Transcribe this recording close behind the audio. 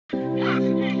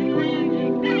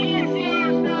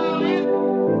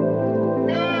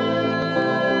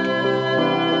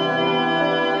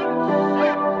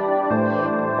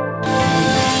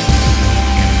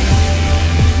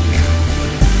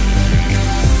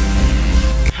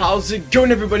How's it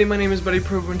going, everybody? My name is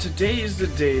BuddyProBro, and today is the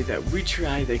day that we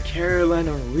try the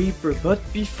Carolina Reaper. But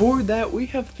before that, we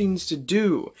have things to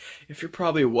do. If you're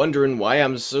probably wondering why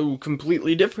I'm so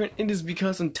completely different, it is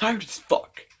because I'm tired as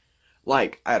fuck.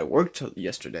 Like, I had to work till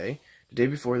yesterday, the day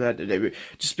before that,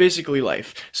 just basically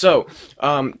life. So,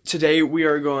 today we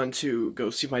are going to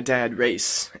go see my dad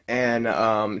race, and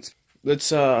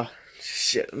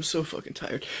shit, I'm so fucking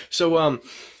tired. So,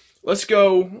 let's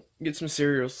go get some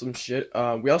cereal, some shit.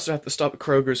 We also have to stop at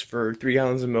Kroger's for 3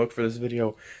 gallons of milk for this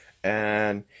video,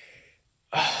 and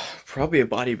probably a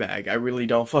body bag. I really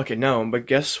don't fucking know, but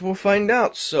guess we'll find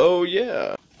out. So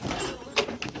yeah.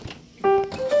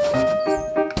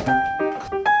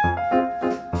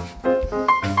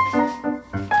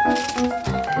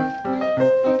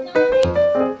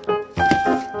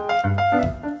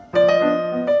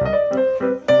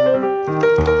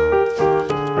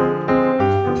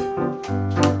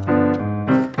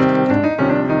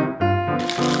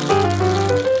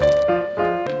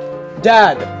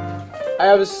 Dad, I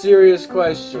have a serious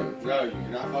question. No, you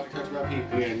cannot fucking touch my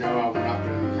pee-pee, and no, I'm not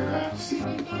gonna leave your ass.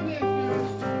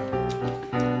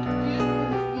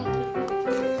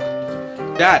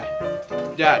 Dad,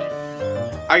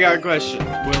 I got a question.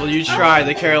 Will you try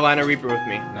the Carolina Reaper with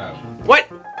me? No. What?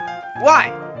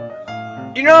 Why?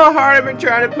 You know how hard I've been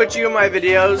trying to put you in my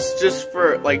videos just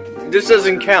for, like, this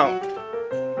doesn't count.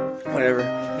 Whatever.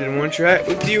 Didn't want to try it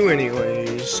with you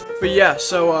anyways. But yeah,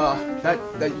 so,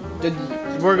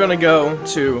 we're gonna go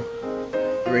to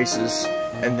races,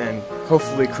 and then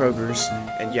hopefully Kroger's,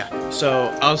 and yeah.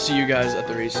 So, I'll see you guys at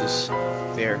the races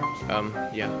there,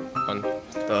 yeah, on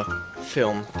the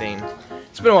film thing.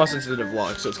 It's been a while since I did a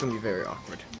vlog, so it's gonna be very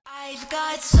awkward. I've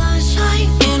got sunshine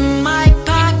in my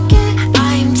pocket,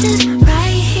 I'm just right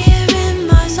here in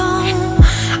my zone.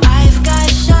 I've got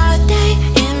Sade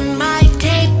in my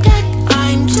tape deck,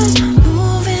 I'm just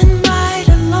moving right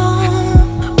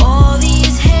along. All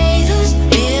these haters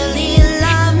really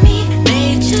love me,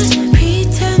 they just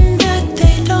pretend that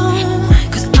they don't.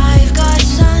 Cause I've got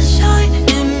sunshine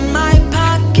in my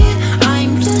pocket,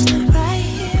 I'm just right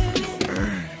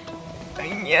here.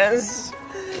 Yes,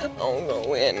 I'll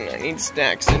go in. I need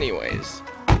snacks anyways.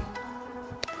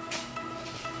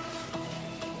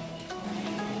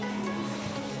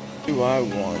 What do I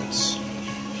want?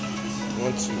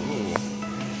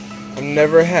 I've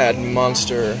never had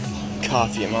Monster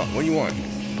coffee. What do you want?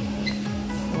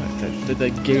 What?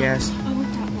 The gay ass? I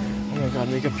want that one. Oh my god,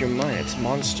 make up your mind. It's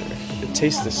Monster. It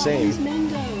tastes the same. It's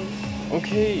mango.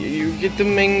 Okay, you get the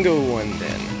mango one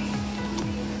then.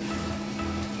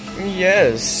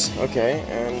 Yes. Okay,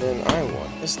 and then I want.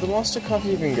 Is the Monster coffee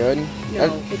even good?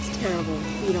 No, it's terrible.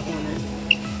 You don't want it.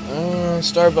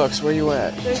 Starbucks, where you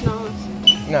at? There's not.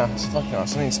 No, it's fucking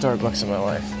awesome. I need Starbucks in my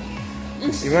life.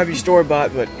 You might be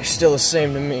store-bought, but you're still the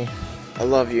same to me. I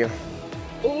love you.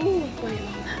 Ooh, wait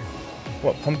on that.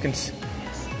 What, pumpkins?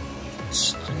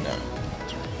 Yes. No.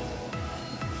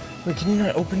 Wait, can you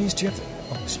not open these? Do you have to...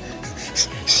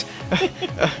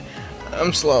 Oh.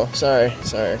 I'm slow. Sorry.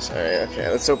 Okay,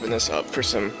 let's open this up for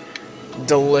some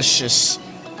delicious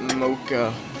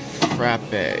mocha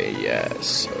frappe.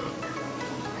 Yes. I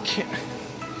can't...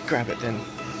 Grab it then.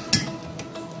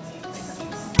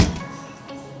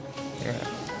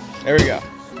 There we go. Oh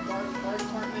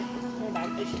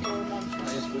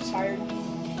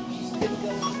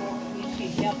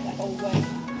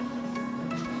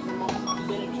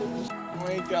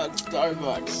my god,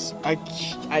 Starbucks.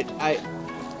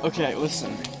 Okay,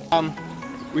 listen.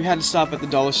 We had to stop at the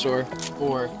dollar store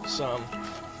for some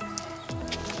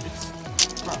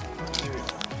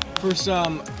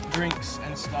drinks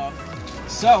and stuff.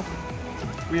 So,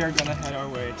 we are gonna head our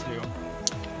way to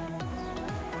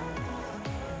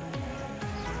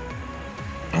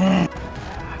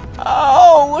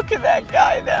oh, look at that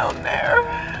guy down there.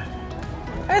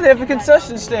 Hey, they have a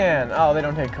concession stand. Oh, they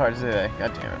don't take cards, do they?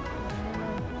 God damn it.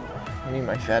 I need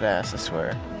my fat ass, I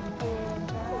swear.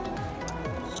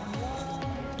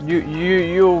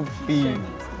 You'll be...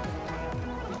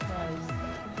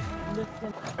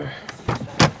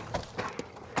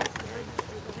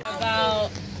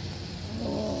 About...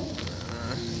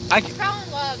 I fell in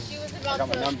love. She was about I got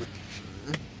my number.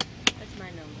 That's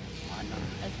my number.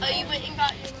 Oh, you went and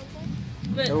got your number?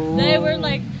 But Oh. they were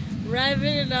like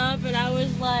revving it up, and I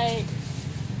was like,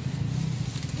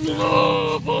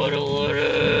 no, I don't want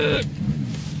it.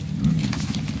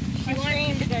 She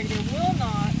screamed detective will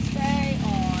not stay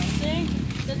on. See?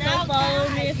 Does not follow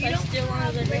me if I still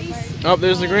want to race. Oh,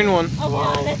 there's the green one. Oh,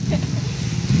 wow.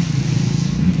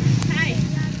 Hey.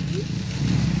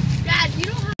 Dad, you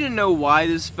don't have know why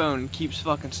this phone keeps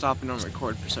fucking stopping on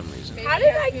record for some reason. How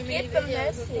did I get the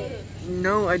message?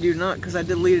 No, I do not, because I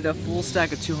deleted a full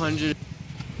stack of 200.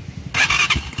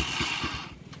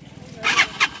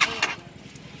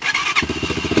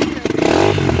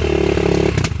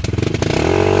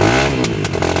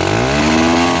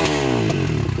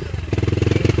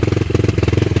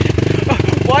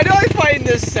 Why do I find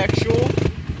this sexual?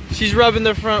 She's rubbing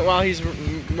the front while he's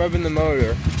rubbing the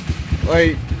motor.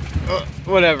 Like,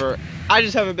 whatever. I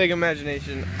just have a big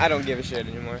imagination. I don't give a shit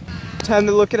anymore. Time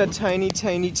to look at a tiny,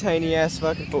 tiny, tiny ass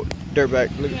fucking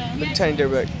dirtbag. Look, tiny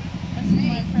dirtbag.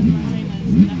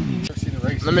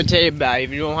 Let me tell you about it.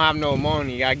 If you don't have no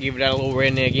money, you gotta give it that little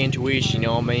redneck intuition, you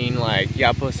know what I mean? Like, you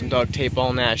gotta put some duct tape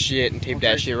on that shit and tape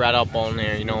that shit right up on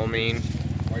there, you know what I mean?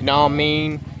 You know what I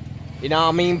mean? You know what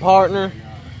I mean, partner?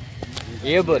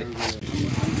 Yeah, buddy.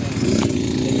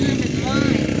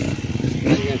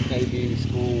 They do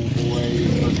school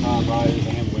boys, first-time buyers,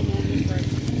 and women on this train.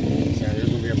 So there's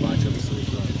gonna be a bunch of us on this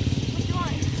road.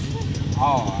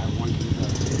 Oh, I want to do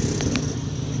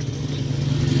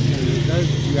those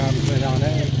you haven't put on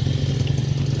that.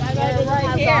 They're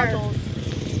right here. So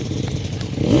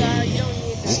you don't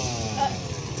need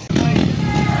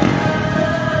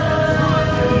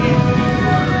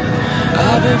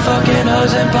I've been fucking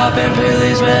hoes and popping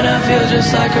pillies, man, I feel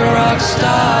just like a rock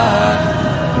star.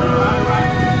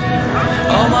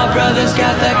 All my brothers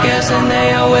got that gas and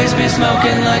they always be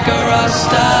smoking like a rock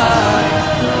star.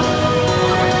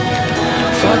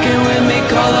 Fucking with me,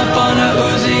 call up on a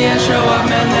Uzi and show up,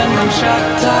 man, then them shot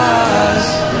ties.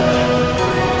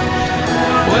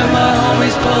 When my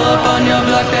homies pull up on your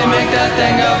block, they make that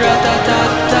thing go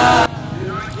rat-ta-ta-ta.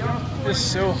 It's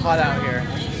so hot out here.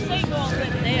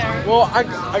 Well,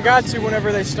 I got to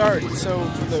whenever they start, so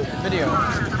for the video,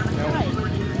 you know,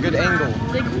 good angle.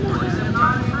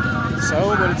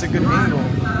 So, but it's a good angle.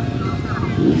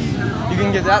 You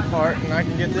can get that part, and I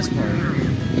can get this part.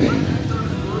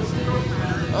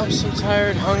 I'm so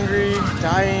tired, hungry,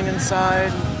 dying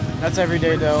inside. That's every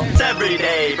day, though. It's every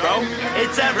day, bro.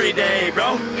 It's every day,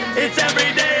 bro. It's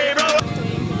every day, bro.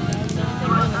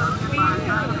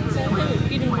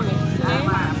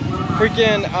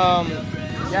 Freaking,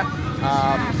 yeah.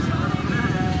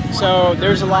 So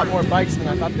there's a lot more bikes than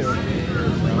I thought there would be.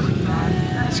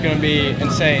 It's gonna be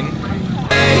insane.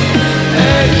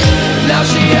 Now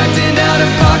she acting out of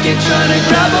pocket, trying to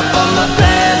grab up on my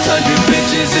pants. 100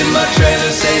 bitches in my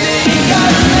trailer say that he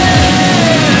got a man,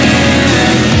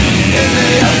 and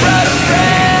they are brought a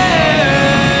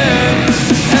friend.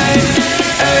 Hey,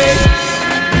 hey.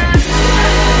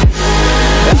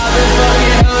 I've been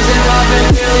fucking hoes and popping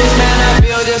pillies, man, I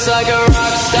feel just like a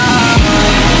rock star.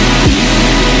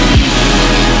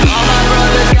 All my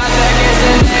brothers got that gas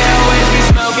and they always be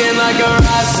smoking like a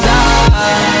rock star.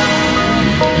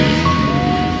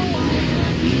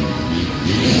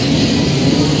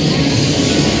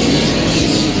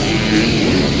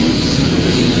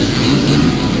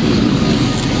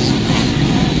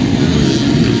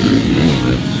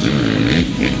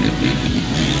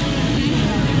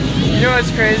 You know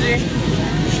what's crazy?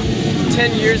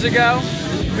 10 years ago,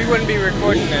 we wouldn't be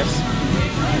recording this.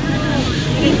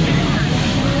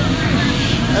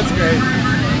 That's great.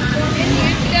 10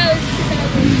 years ago is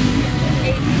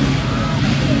 2008.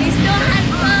 We still had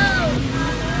phones.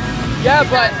 Yeah,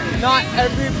 but not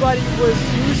everybody was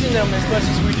using them as much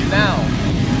as we do now.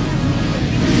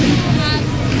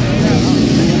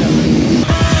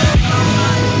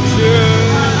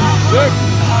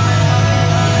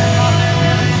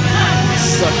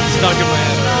 Stuck in my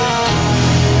head.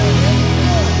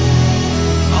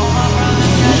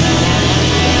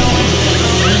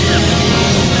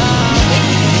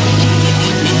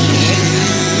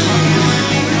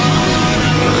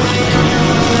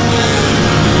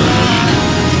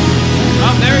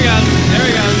 Oh, there he goes. There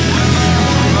he goes.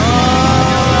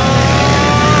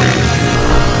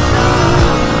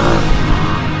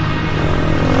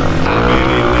 I've been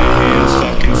in the hills,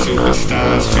 fucking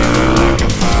superstars, feeling like a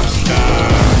pop star.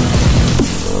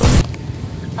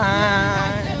 I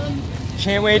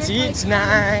can't wait to eat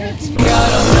tonight.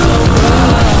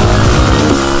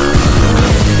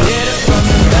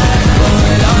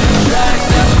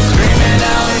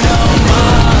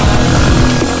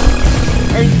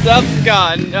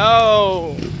 God,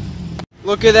 no.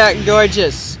 Look at that,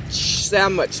 gorgeous.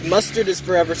 That much mustard is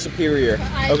forever superior.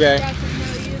 Okay.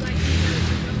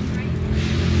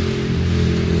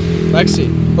 Lexi.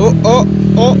 Oh.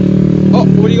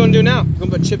 What are you gonna do now? You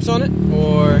gonna put chips on it,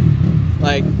 or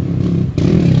like?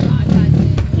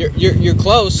 You're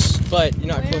close, but you're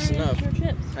not close enough.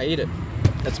 I eat it.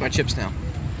 That's my chips now.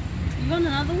 got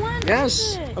another one?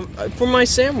 Yes, for my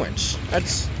sandwich.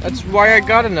 That's why I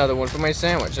got another one for my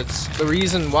sandwich. That's the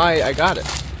reason why I got it.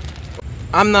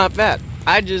 I'm not fat.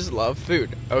 I just love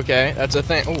food. Okay, that's a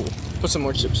thing. Ooh, put some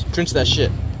more chips. Drench that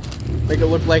shit. Make it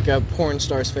look like a porn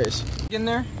star's face. In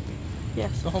there?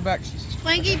 Yes. The whole back.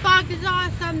 Blinky Box is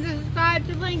awesome. Subscribe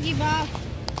to Blinky Box.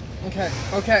 Okay.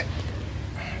 Okay.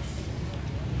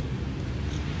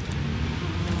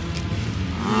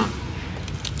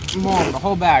 Mom, the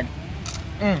whole bag.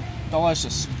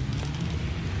 Delicious.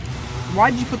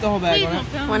 Why'd you put the whole bag Please on don't it?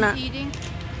 film Why not? eating.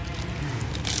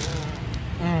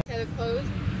 Set of clothes.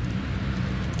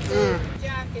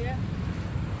 Jacket.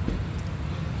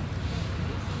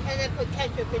 And then put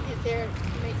ketchup in his hair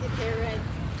to make his hair red.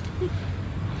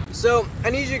 So, I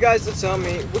need you guys to tell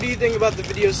me, what do you think about the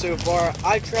video so far?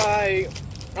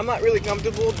 I'm not really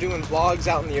comfortable doing vlogs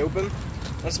out in the open.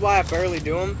 That's why I barely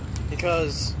do them,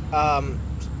 because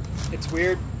it's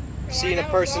weird seeing a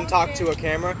person talk to a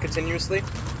camera continuously.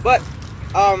 But,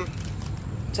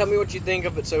 tell me what you think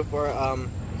of it so far,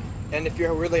 and if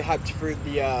you're really hyped for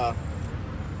the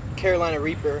Carolina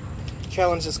Reaper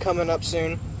challenge that's coming up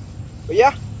soon. But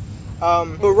yeah,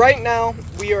 but right now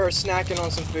we are snacking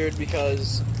on some food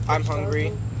because I'm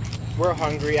hungry. We're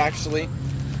hungry actually,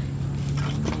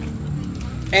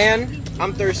 and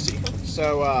I'm thirsty.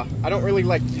 So I don't really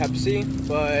like Pepsi,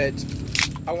 but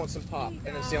I want some pop,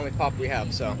 and it's the only pop we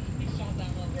have. So,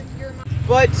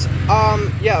 but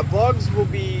yeah, vlogs will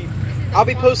be. I'll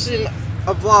be posting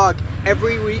a vlog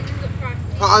every week,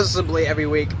 possibly every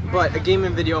week, but a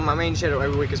gaming video on my main channel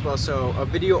every week as well. So a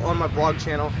video on my vlog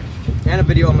channel and a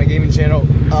video on my gaming channel.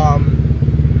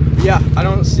 Yeah, I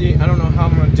don't know how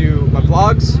I'm gonna do my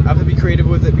vlogs. I have to be creative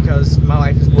with it because my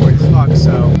life is boring as fuck.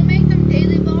 So. We'll make them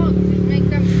daily vlogs. Just make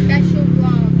them special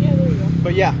vlogs. Yeah, there we go.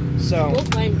 But yeah, so. We'll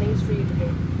find things for you to do.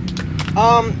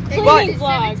 Cleaning but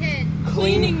vlog.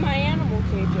 Cleaning my animal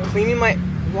cages. cleaning my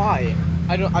why?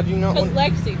 I do not Because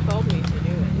want. Lexi told me to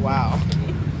do it. Wow.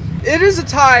 It is a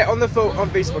tie on the on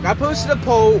Facebook. I posted a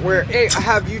poll where I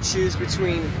have you choose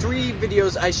between 3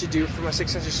 videos I should do for my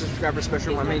 600 subscriber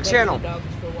special on my main channel.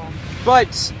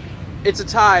 But it's a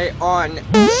tie on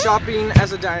shopping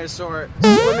as a dinosaur,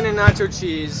 swimming in nacho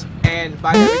cheese, and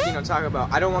buying everything on Taco Bell.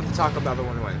 I don't want the Taco Bell to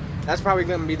win. That's probably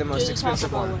going to be the most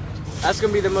expensive one. That's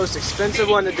going to be the most expensive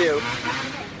one to do.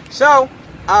 So,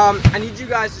 I need you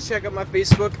guys to check out my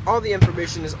Facebook. All the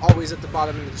information is always at the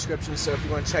bottom in the description, so if you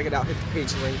want to check it out, hit the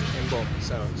page link and boom.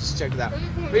 So, just check it out.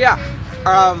 But yeah,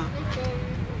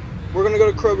 we're going to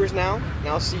go to Kroger's now, and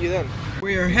I'll see you then.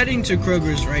 We are heading to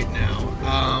Kroger's right now.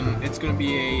 It's going to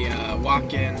be a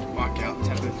walk-in, walk-out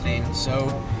type of thing.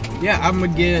 So, yeah, I'm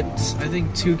going to get, I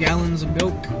think, 2 gallons of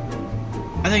milk.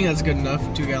 I think that's good enough,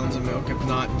 2 gallons of milk. If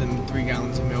not, then 3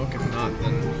 gallons of milk. If not,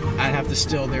 then I'd have to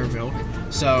steal their milk.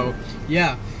 So,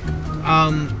 yeah.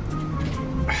 I'm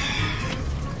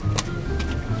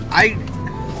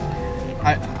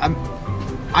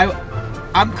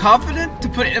confident to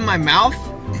put it in my mouth.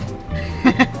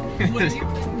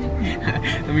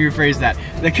 Let me rephrase that.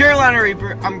 The Carolina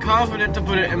Reaper, I'm confident to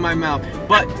put it in my mouth.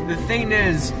 But the thing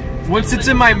is, once it's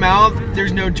in my mouth,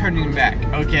 there's no turning back,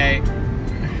 okay?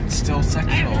 It's still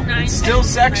sexual. It's still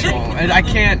sexual. And I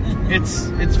can't, it's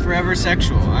forever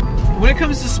sexual. When it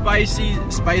comes to spice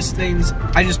things,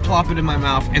 I just plop it in my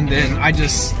mouth and then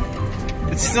it's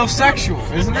still sexual,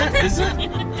 isn't it? Is it?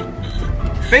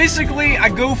 Basically, I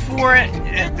go for it,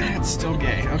 and it's still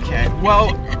gay. Okay,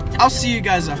 well, I'll see you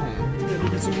guys at home.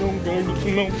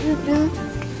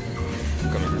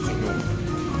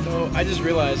 So I just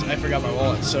realized I forgot my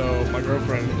wallet, so my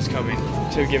girlfriend is coming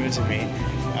to give it to me.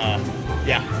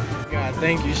 Yeah. God,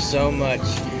 thank you so much.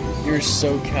 You're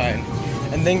so kind.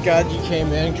 And thank God you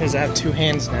came in because I have 2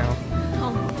 hands now.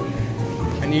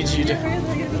 I need you to.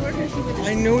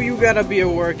 I know you gotta be at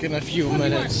work in a few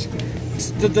minutes.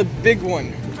 It's the big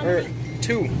one, or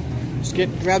 2. Just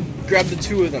grab the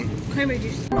 2 of them. Cranberry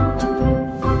juice.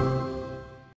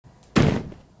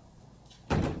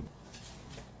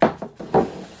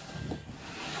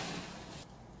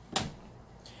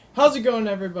 How's it going,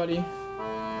 everybody?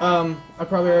 I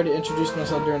probably already introduced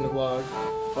myself during the vlog,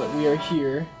 but we are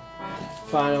here,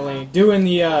 finally, doing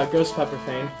the ghost pepper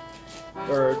thing,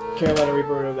 or Carolina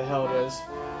Reaper, whatever the hell it is.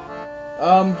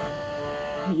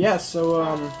 Yeah, so,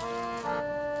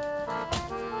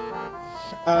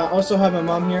 also have my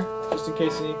mom here, just in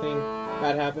case anything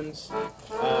bad happens.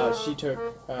 She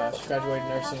graduated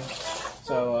nursing,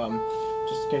 so,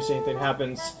 just in case anything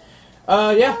happens.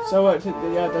 Yeah, so,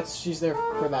 yeah, she's there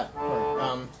for that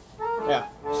part. Yeah,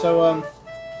 so,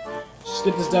 just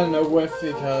get this done and over with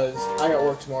because I got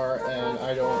work tomorrow and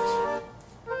I don't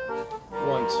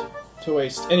want to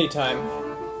waste any time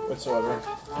whatsoever.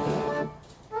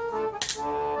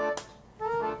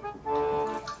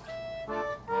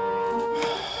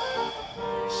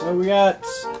 So we got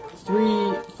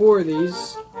 4 of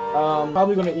these.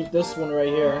 Probably gonna eat this one right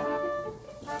here.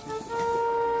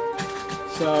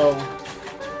 So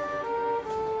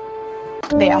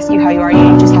they ask you how you are,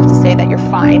 you just have to say that you're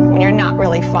fine when you're not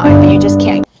really fine, but you just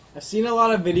can't. I've seen a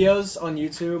lot of videos on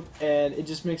YouTube, and it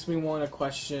just makes me want to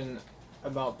question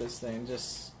about this thing.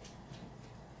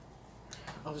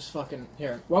 I'll just fucking,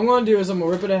 here. What I'm gonna do is I'm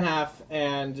gonna rip it in half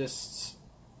and just,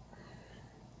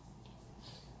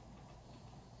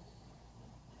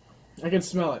 I can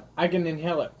smell it. I can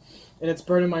inhale it. And it's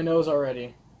burning my nose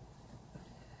already.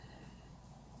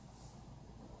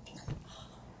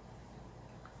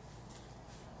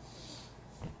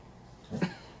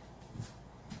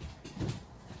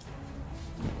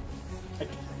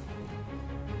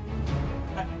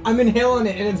 I'm inhaling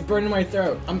it and it's burning my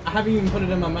throat. I haven't even put it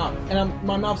in my mouth. And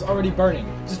my mouth's already burning.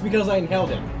 Just because I inhaled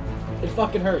it. It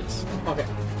fucking hurts. Okay.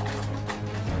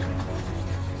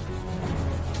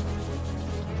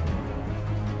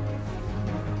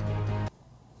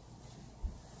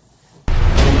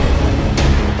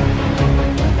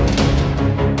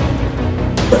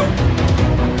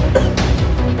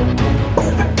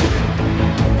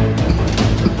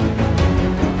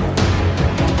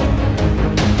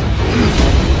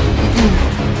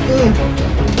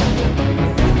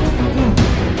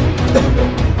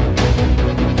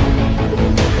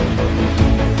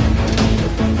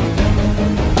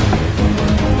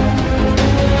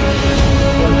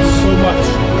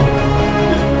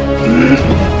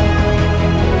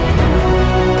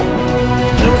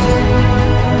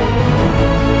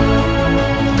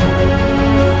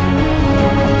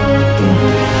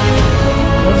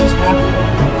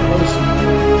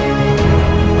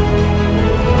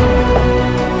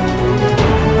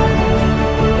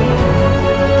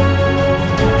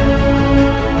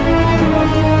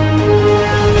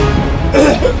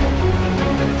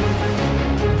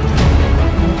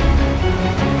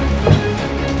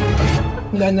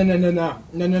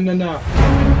 No.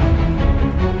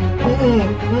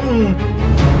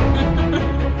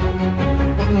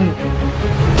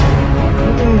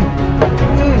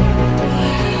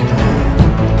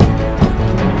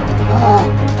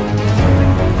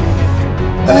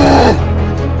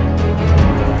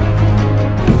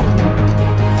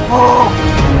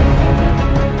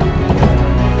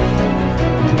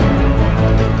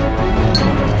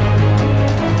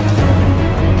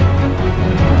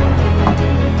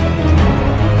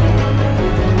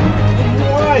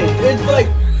 It's like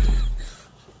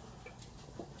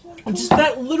just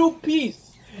that little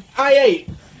piece I ate,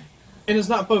 and it's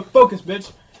not focus,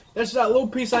 bitch. That's that little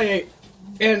piece I ate,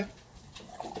 and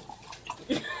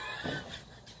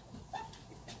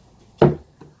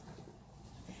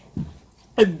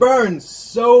it burns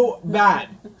so bad.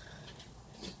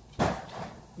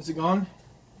 Is it gone?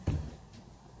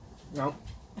 No.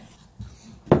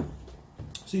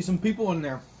 See, some people in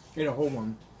there ate a whole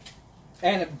one,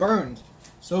 and it burned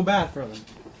so bad for them.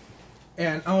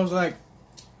 And I was like,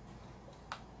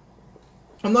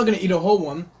 I'm not gonna eat a whole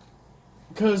one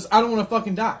because I don't want to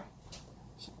fucking die.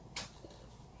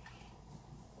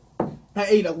 I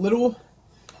ate a little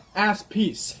ass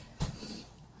piece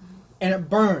and it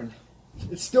burned.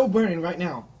 It's still burning right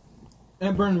now, and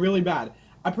it burned really bad.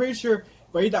 I'm pretty sure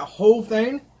if I ate that whole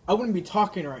thing, I wouldn't be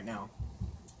talking right now.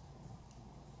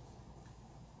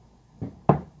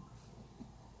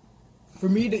 For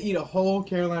me to eat a whole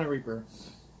Carolina Reaper,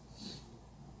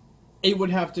 it would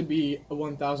have to be a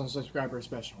 1,000 subscriber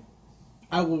special.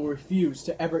 I will refuse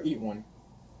to ever eat one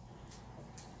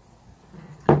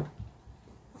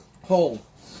whole.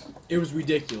 It was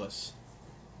ridiculous.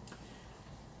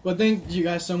 But thank you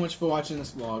guys so much for watching this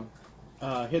vlog.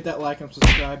 Hit that like and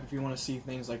subscribe if you want to see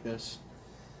things like this.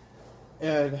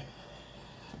 And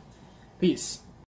peace.